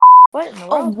What in the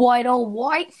Oh, world? white, oh,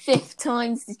 white, fifth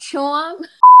time's the charm.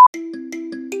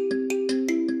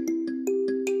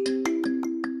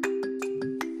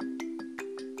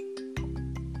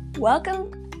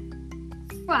 Welcome.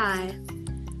 Why?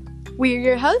 We're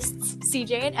your hosts,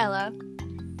 CJ and Ella.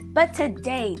 But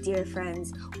today, dear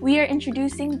friends, we are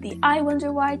introducing the I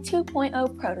Wonder Why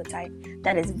 2.0 prototype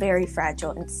that is very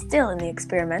fragile and still in the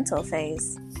experimental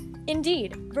phase.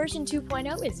 Indeed, version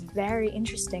 2.0 is very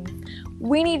interesting.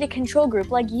 We need a control group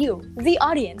like you, the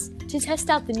audience, to test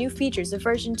out the new features of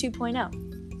version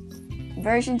 2.0.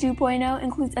 Version 2.0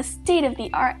 includes a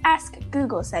state-of-the-art Ask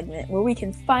Google segment where we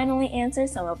can finally answer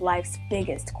some of life's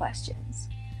biggest questions.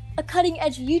 A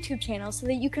cutting-edge YouTube channel so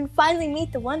that you can finally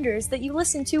meet the wonders that you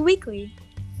listen to weekly.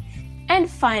 And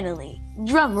finally,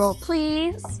 drum roll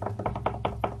please.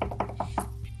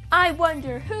 I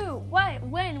wonder who, what,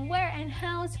 when, where, and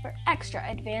how's for extra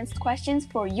advanced questions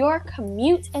for your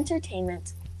commute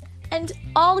entertainment. And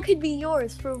all could be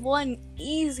yours for one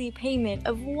easy payment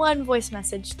of one voice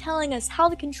message telling us how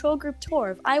the control group tour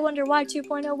of I Wonder Why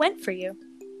 2.0 went for you.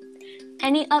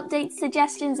 Any updates,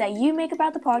 suggestions that you make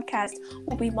about the podcast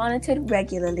will be monitored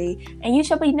regularly, and you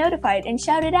shall be notified and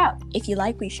shouted out. If you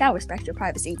like, we shall respect your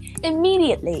privacy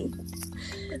immediately.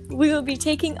 We will be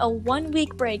taking a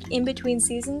 1-week break in between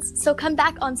seasons, so come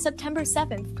back on September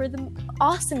 7th for the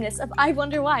awesomeness of I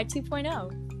Wonder Why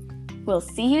 2.0. We'll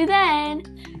see you then.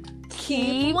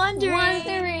 Keep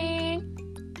wondering.